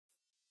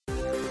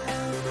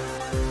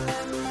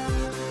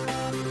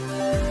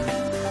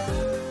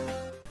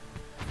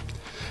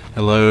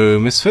Hello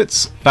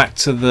Misfits, back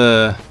to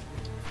the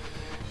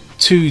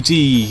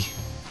 2D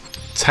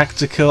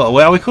tactical,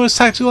 well, we call it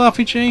tactical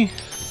RPG?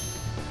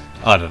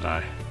 I don't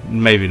know,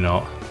 maybe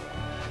not.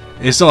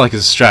 It's not like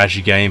it's a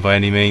strategy game by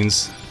any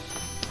means.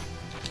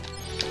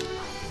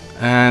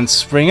 And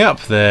spring up,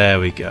 there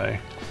we go.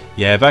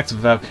 Yeah, back to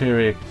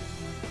Valkyrie,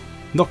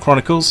 not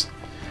Chronicles,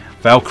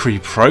 Valkyrie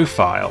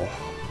Profile.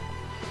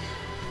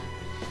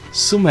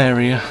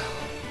 Silmeria.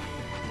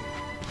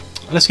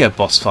 Let's get a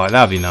boss fight,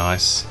 that'd be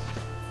nice.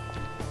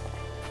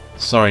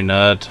 Sorry,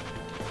 nerd.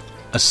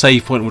 A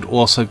save point would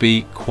also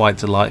be quite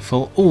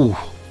delightful. Ooh.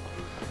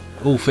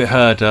 Oof, it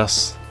hurt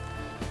us.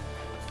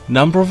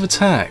 Number of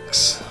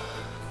attacks.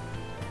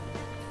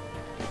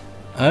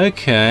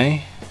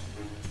 Okay.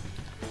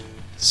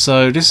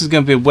 So this is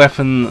going to be a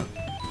weapon.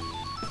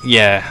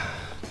 Yeah.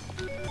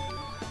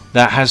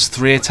 That has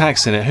 3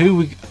 attacks in it.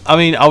 I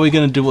mean, are we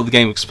going to do what the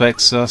game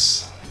expects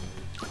us?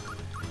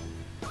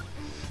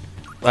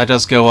 That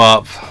does go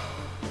up.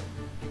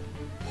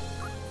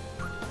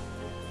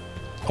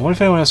 I wonder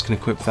if anyone else can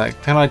equip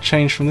that. Can I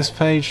change from this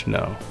page?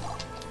 No.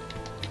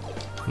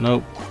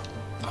 Nope.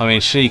 I mean,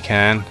 she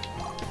can.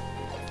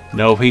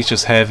 Nope, he's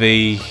just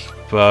heavy.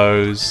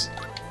 Bows.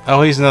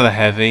 Oh, he's another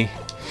heavy.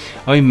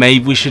 I mean,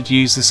 maybe we should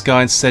use this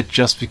guy instead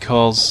just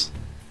because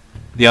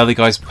the other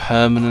guy's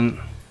permanent.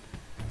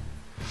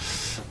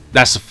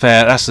 That's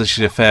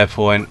actually a fair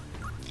point.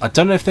 I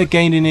don't know if they're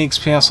gaining any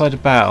XP outside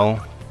of battle.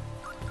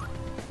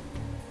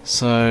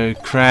 So,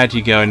 Crad,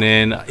 you're going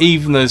in.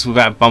 Even though it's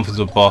without bumping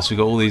into a boss, we've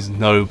got all these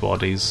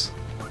nobodies.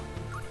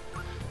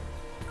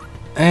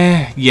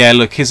 Yeah,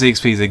 look, his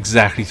XP is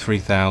exactly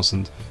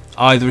 3,000.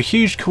 Either a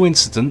huge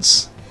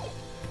coincidence,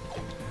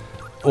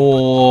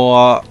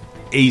 or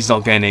he's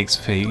not getting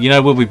XP. You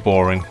know, we'll be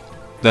boring.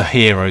 The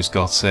hero's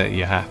got it,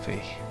 you're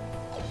happy.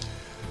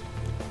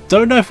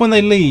 Don't know if when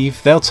they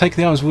leave, they'll take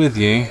the arms with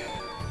you.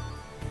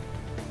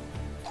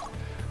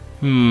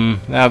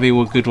 That'll be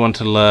a good one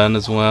to learn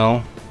as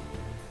well.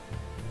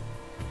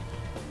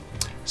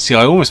 See,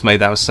 I almost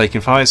made that mistake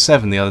in Fire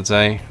 7 the other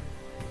day.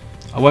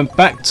 I went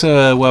back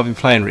to where I've been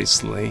playing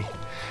recently.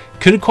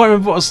 Couldn't quite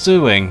remember what I was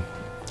doing.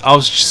 I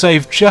was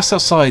saved just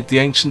outside the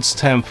Ancient's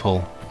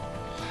Temple.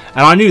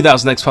 And I knew that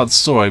was the next part of the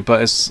story,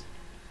 but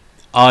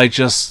I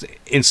just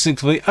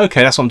instinctively,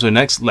 okay, that's what I'm doing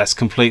next, let's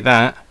complete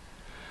that.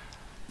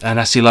 And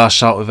that's the last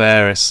shot with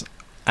Ares.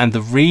 And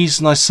the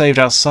reason I saved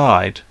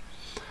outside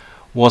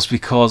was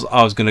because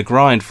I was going to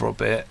grind for a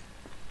bit,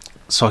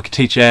 so I could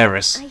teach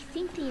Ares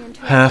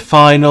her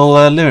final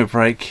limit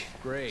break.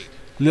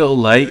 Little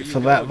late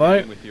for that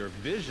though.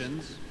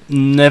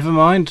 Never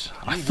mind.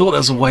 I thought there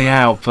was a way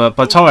out, but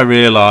by the time I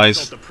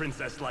realised,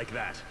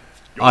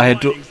 I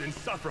had.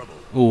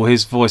 Oh,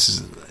 his voice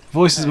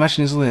is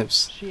matching his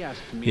lips.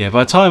 Yeah,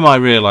 by the time I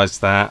realised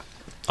that,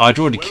 I'd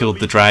already killed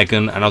the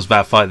dragon and I was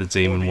about to fight the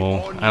demon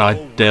wall,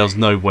 and there was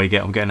no way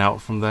I'm getting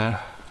out from there.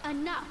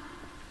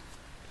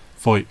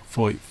 Fight,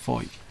 fight,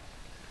 fight.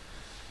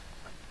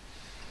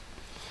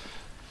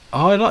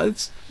 Oh, I like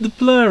the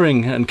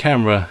blurring and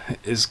camera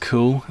is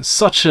cool. It's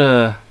such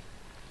a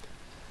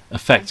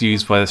effect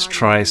used by this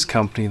Trice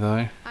company,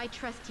 though. I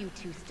trust you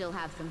two still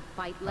have some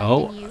fight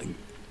left in you.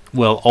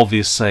 Well,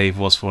 obvious save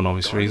was for an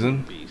obvious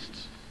reason.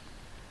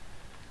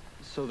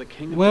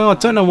 Well, I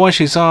don't know why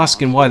she's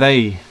asking why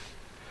they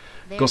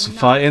got some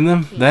fight in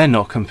them. They're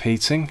not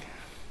competing.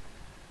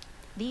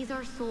 These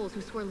are souls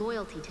who swore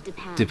loyalty to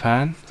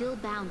Dipan? Still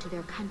bound to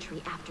their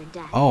country after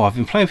death. Oh, I've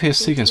been playing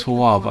PS2 games for a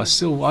while, but I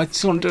still want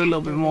to do a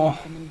little bit more.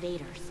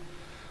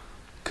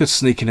 Could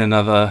sneak in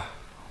another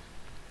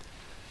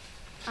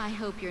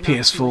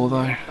PS4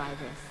 though.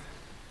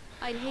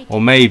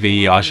 Or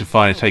maybe I should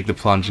finally take the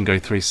plunge and go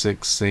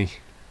 360.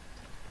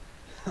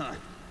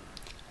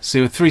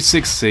 See, with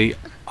 360,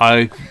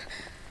 I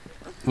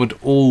would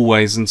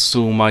always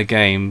install my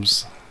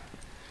games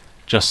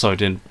just so it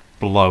didn't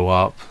blow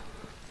up.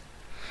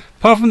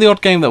 Apart from the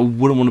odd game that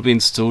wouldn't want to be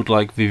installed,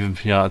 like Viva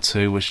Pinata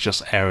 2, which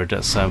just errored at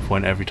a certain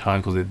point every time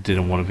because it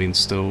didn't want to be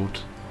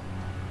installed.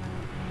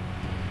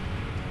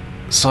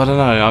 So I don't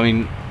know, I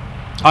mean,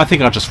 I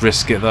think I'll just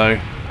risk it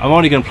though. I'm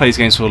only going to play these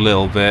games for a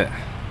little bit.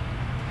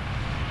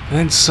 And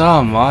then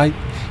some, I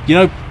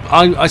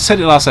said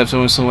it last episode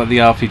when we were talking about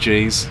the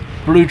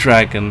RPGs. Blue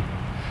Dragon,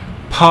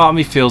 part of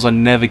me feels I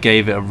never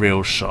gave it a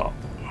real shot.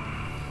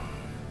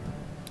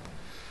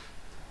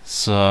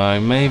 So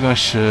maybe I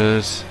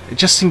should. It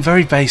just seemed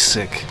very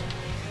basic.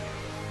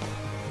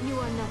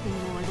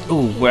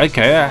 Oh,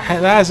 okay,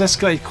 that has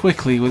escalated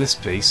quickly with this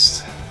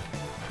beast.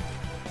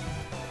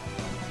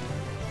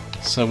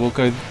 So we'll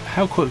go.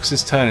 How quick is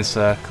this turning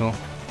circle?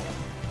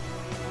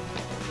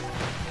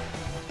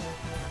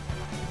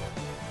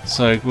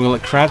 So we'll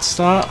let Crad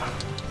start.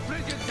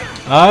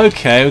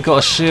 Okay, we've got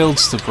the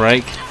shields to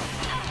break.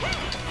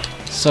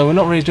 So we're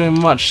not really doing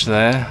much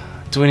there.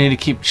 Do we need to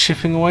keep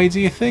chipping away, do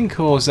you think?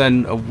 Or is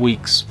there a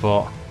weak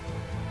spot?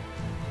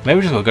 Maybe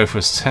we just gotta go for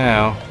his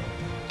towel.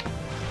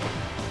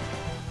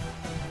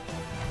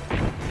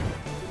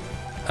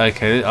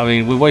 Okay, I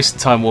mean, we're wasting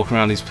time walking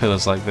around these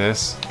pillars like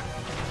this.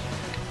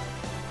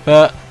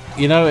 But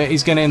You know,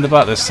 he's getting it in the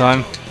butt this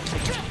time.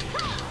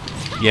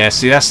 Yeah,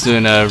 see, that's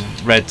doing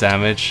red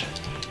damage.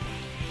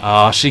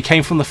 Ah, she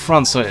came from the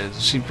front, so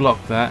she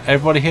blocked that.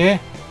 Everybody here?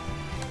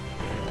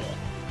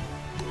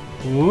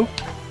 Whoop.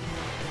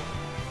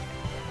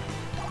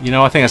 You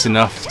know, I think that's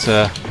enough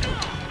to...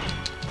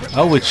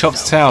 Oh, we chopped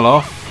the tail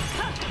off.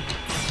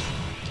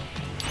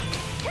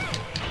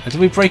 Did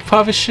we break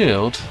part of his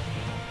shield?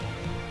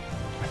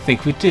 I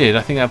think we did.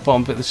 I think that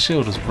bottom bit of the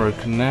shield is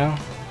broken now.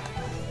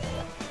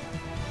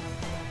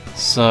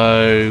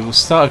 So, we'll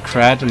start a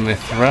Crad and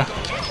Mithra.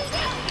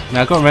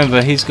 Now, I've got to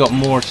remember, he's got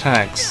more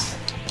attacks.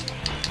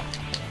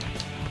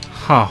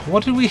 Huh,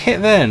 what did we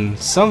hit then?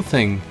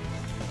 Something.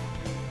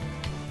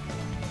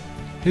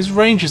 His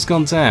range has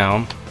gone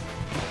down.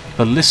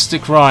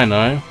 Ballistic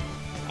Rhino.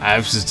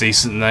 That's as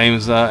decent name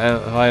as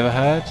I ever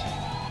heard.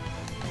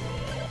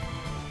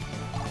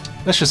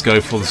 Let's just go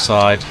for the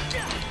side.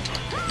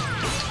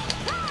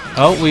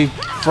 Oh, we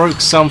broke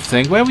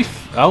something. Where we?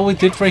 Oh, we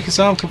did break his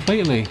arm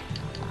completely.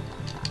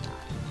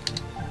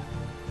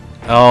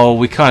 Oh,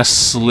 we kind of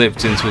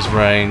slipped into his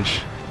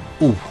range.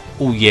 Ooh,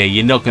 oh yeah,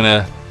 you're not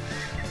gonna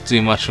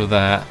do much with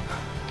that.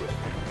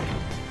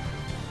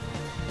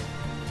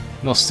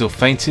 Not still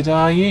fainted,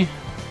 are you?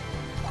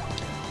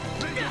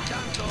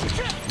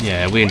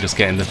 Yeah, we're just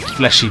getting the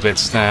fleshy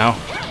bits now.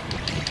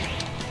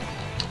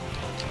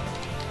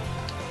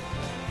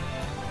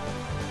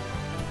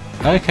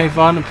 Okay,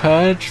 Violent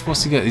Purge.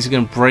 What's he got? Is he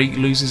going to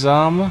lose his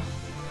armor?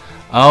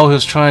 Oh, he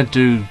was trying to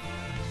do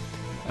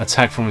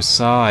attack from his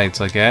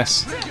sides, I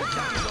guess.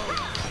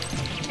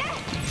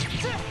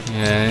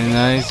 Yeah,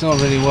 no, it's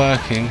not really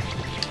working.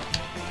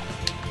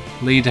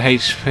 Lead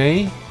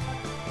HP.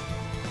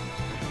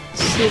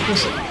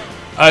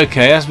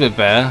 Okay, that's a bit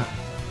better.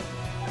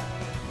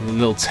 A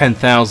little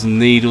 10,000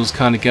 needles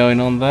kind of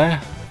going on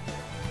there.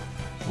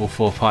 All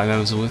 4 party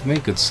members are with me,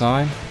 good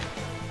sign.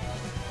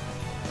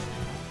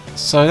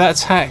 So that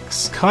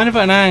attack's kind of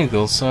at an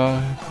angle, so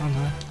I don't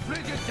know.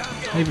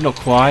 Maybe not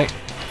quite.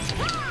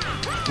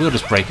 We'll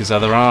just break his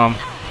other arm.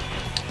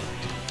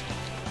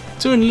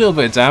 Doing a little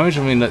bit of damage.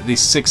 I mean,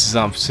 these 6s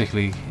aren't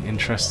particularly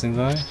interesting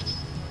though.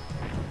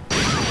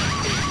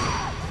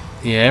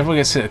 Yeah, everyone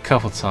gets hit a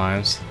couple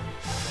times.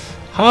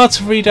 Hard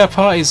to read our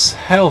party's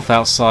health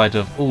outside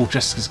of... Oh,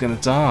 Jessica's gonna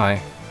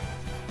die.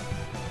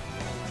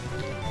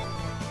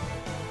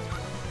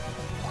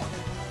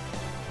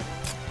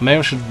 Maybe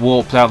I should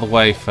warp out of the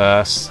way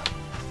first.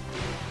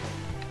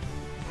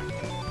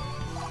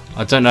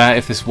 I don't know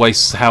if this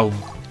wastes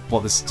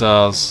what this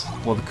does,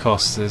 what the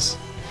cost is.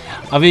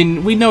 I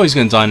mean, we know he's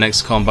going to die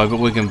next combo, but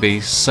we're going to be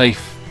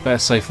safe, better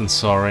safe than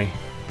sorry.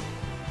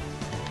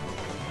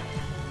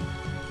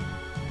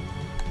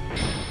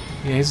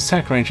 Yeah, his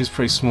attack range is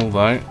pretty small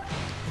though.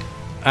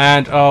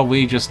 And oh,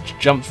 we just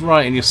jumped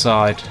right in your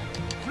side.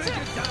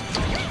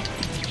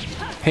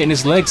 Hitting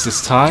his legs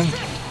this time.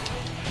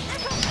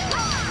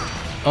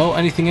 Oh,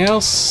 anything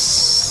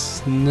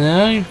else?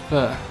 No,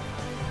 but...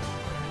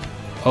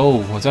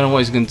 Oh, I don't know what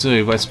he's going to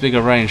do, but it's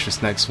bigger range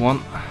this next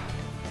one.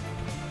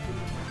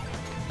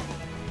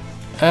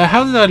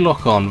 How did I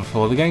lock on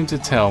before? The game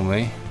did tell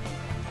me.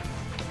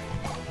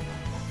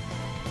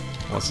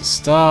 What's it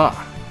start?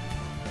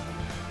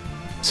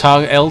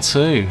 Target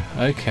L2.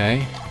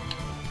 Okay.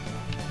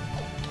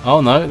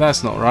 Oh no,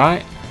 that's not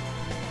right.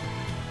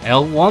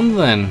 L1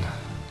 then.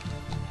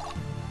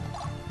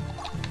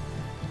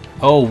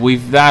 Oh,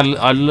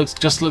 I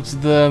just looked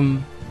at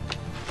the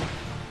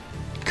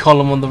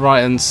column on the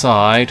right hand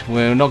side.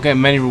 We're not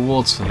getting many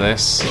rewards for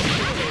this.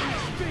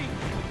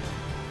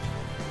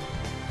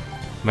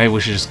 Maybe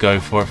we should just go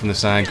for it from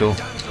this angle.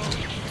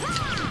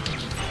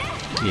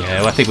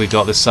 Yeah, I think we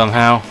got this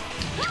somehow.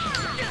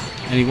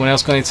 Anyone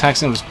else got any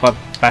attacks? I'm just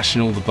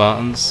bashing all the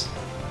buttons.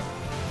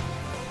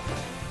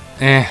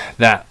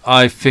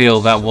 I feel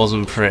that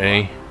wasn't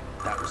pretty.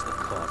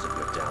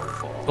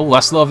 Oh,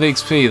 that's a lot of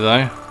XP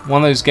though.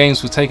 One of those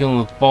games for taking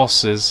on the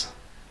bosses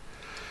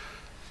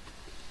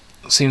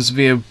seems to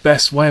be a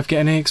best way of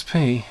getting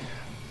XP.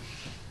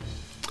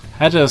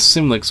 Had a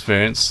similar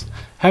experience.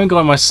 Haven't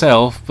got it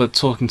myself, but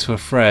talking to a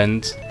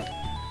friend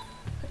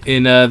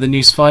in the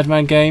new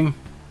Spider-Man game,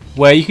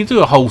 where you can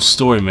do a whole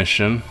story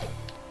mission.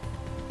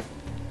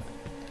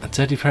 A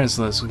deadly parents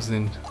that's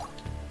within.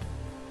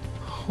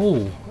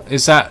 Oh,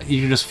 is that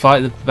you just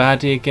fight the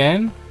baddie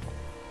again?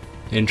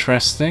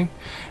 Interesting.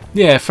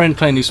 Yeah, a friend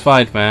playing new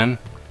Spider-Man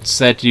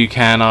said you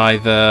can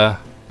either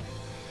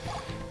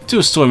do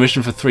a story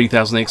mission for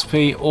 3,000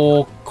 XP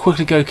or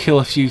quickly go kill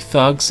a few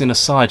thugs in a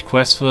side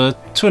quest for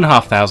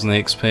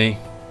 2,500 XP.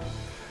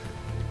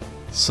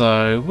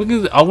 So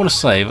I want to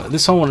save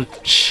this. I want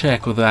to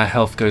check whether our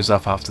health goes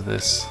up after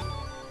this.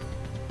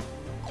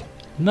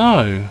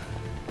 No,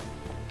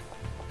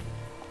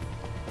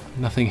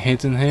 nothing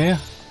hidden here.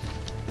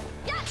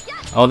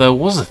 Oh, there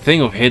was a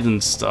thing of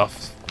hidden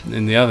stuff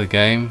in the other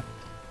game.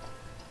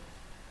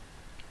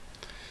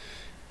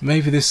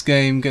 Maybe this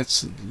game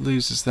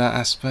loses that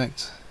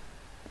aspect.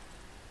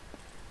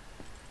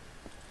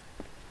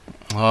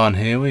 Oh, and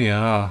here we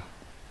are.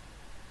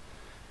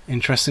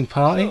 Interesting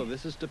party. So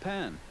this is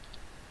Japan.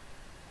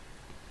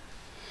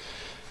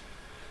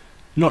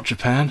 Not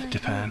Japan,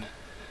 Japan.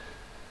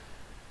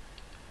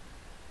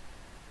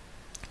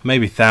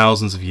 Maybe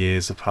thousands of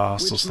years have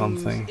passed or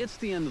something. It's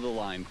the end of the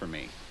line for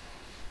me.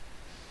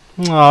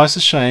 Oh, it's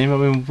a shame. I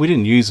mean, we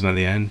didn't use them at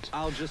the end.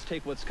 I'll just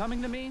take what's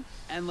coming to me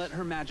and let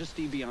Her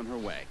Majesty be on her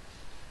way.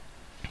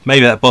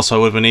 Maybe that boss fight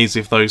would have been easy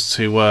if those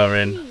two were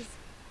in. Please,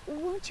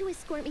 won't you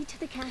escort me to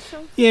the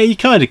castle? Yeah, you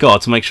kind of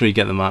got to make sure you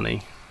get the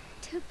money.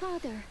 To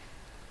father.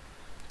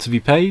 To be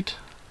paid?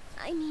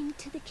 I mean,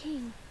 to the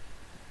king.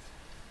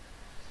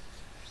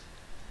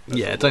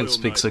 Yeah, don't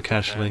speak so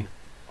casually.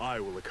 I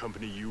will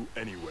accompany you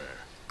anywhere.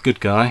 Good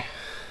guy.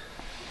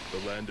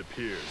 The land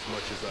appears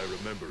much as I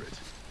remember it.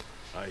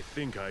 I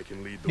think I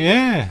can lead the way.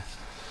 Yeah,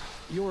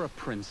 You're a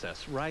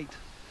princess, right?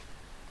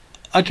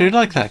 I do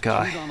like that Toot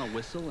guy. on a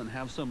whistle and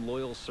have some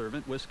loyal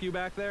servant whisk you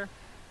back there?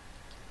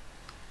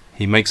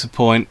 He makes a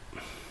point.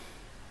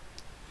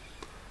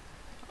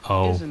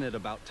 Oh, Isn't it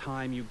about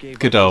time you gave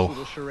good up old this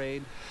little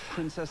charade,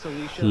 Princess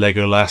Alicia?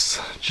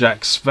 Legolas,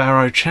 Jack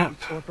Sparrow chap.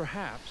 Or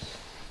perhaps...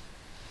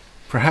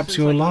 Perhaps since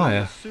you're a I can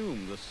liar.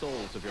 assume the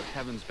souls of your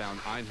heavens-bound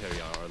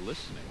Einherjar are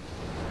listening.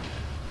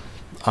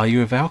 Are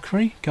you a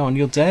Valkyrie? Go on,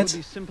 you're It dead. would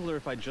be simpler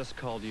if I just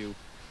called you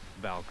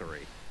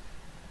Valkyrie.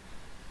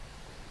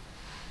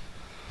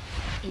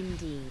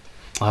 Indeed.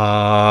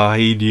 Ah,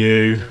 he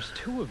knew. There's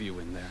two of you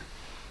in there.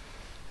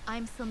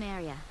 I'm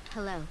Silmeria.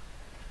 Hello.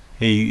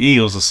 He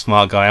was a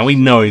smart guy, and we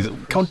know he's.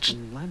 Chris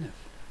and Leneth,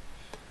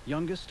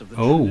 youngest of the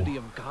Oh. trinity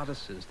of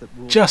goddesses that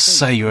rule Just fate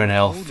say you're an and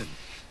elf. Odin.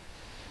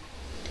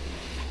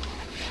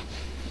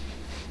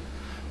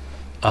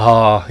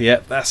 Ah,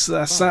 yep, that's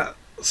that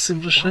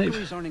similar shape.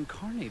 Valkyries aren't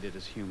incarnated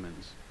as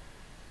humans.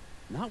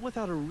 Not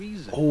without a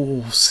reason.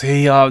 Oh,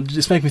 see,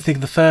 just make me think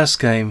of the first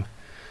game.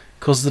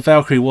 Because the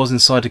Valkyrie was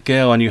inside a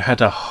girl, and you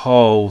had a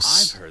whole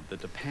I've heard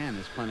that Japan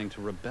is planning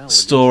to rebel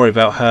story against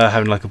about her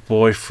having like a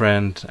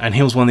boyfriend, and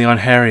he was one of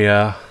the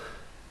Einherjar.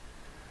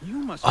 You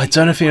must I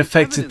don't know if it find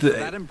affected evidence of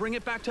the. that and bring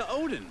it back to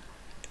Odin.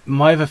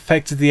 Might have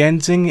affected the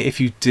ending if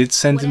you did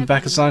send him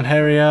back as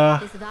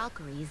Einherjar. This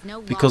Valkyrie is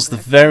no Because the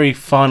longer very a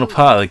final Odin.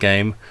 part of the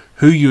game,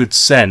 who you had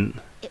sent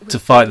It to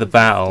was fight the Odin's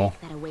battle,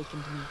 mistake that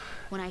awakened me,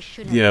 when I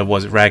should have yeah,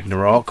 was it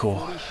Ragnarok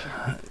or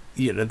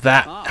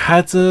that Ah,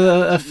 had that a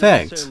doesn't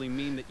effect. necessarily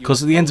mean that you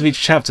Because at the end of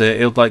each chapter,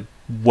 it'll like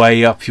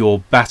weigh up your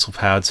battle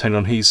power depending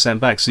on who you send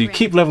back. So you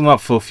keep leveling up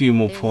for a few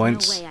more There's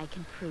points, no way I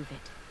can prove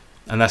it.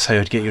 and that's how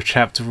you'd get your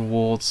chapter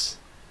rewards.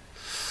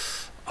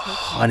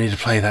 Oh, I need to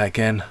play that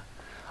again.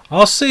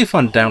 I'll see if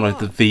I can download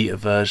the Vita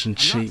version I'm not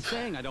cheap.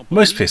 saying I don't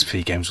Most believe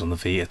PSP games on the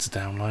Vita to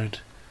download.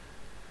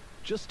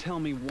 Just tell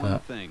me one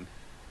But- thing.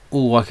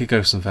 Oh, I could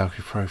go for some Valkyrie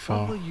What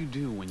profile. will you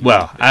do when you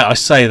Well, get there? I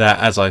say that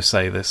as I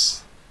say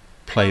this.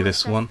 Play I'll this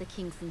assess one. the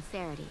king's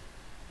sincerity,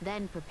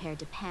 then prepare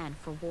Japan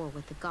for war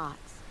with the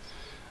gods.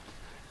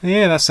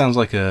 Yeah, that sounds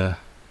like a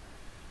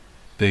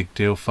big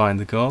deal, fighting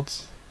the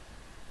gods.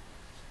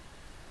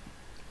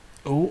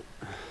 Oh,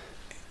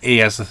 he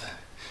has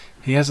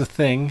a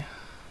thing.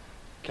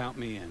 Count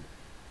me in.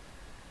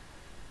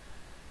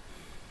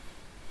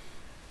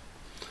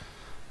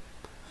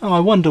 Oh, I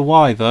wonder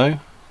why though.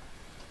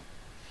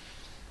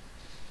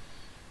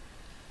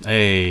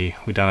 Hey,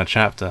 we done a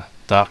chapter.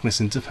 Darkness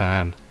in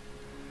Japan.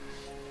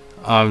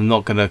 I'm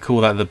not gonna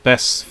call that the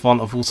best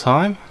font of all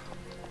time.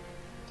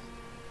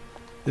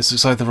 This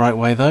looks like the right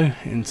way though,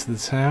 into the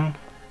town.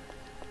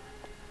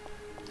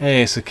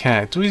 Hey, it's a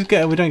cat. We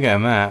don't get a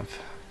map.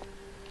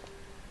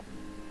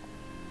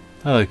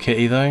 Hello,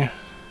 kitty though.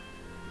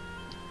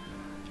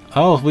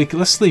 Oh,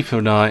 let's sleep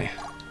at night.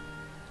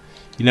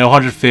 You know,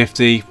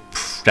 150.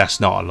 Pff, that's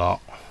not a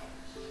lot.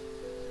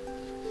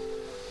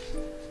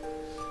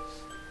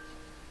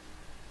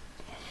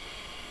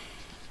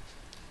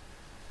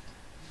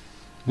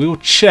 We'll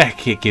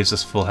check it gives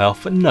us full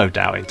health, but no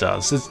doubt it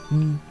does.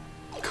 Of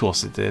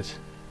course it did.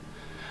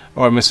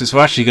 Alright, Misfits,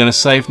 we're actually going to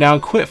save now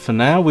and quit for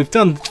now. We've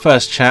done the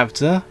first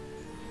chapter.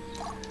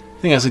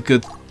 I think that's a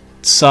good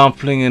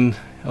sampling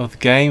of the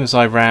game, as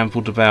I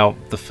rambled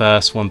about the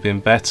first one being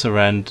better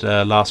and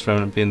Last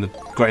Remnant being the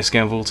greatest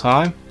game of all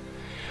time.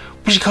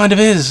 Which it kind of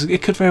is.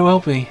 It could very well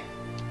be.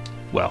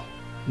 Well,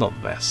 not the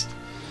best.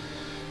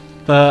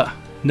 But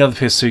another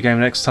PS2 game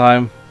next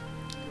time.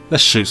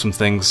 Let's shoot some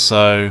things,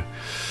 so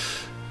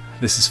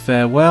this is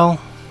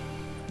farewell.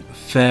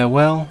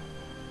 Farewell,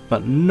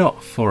 but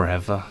not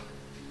forever.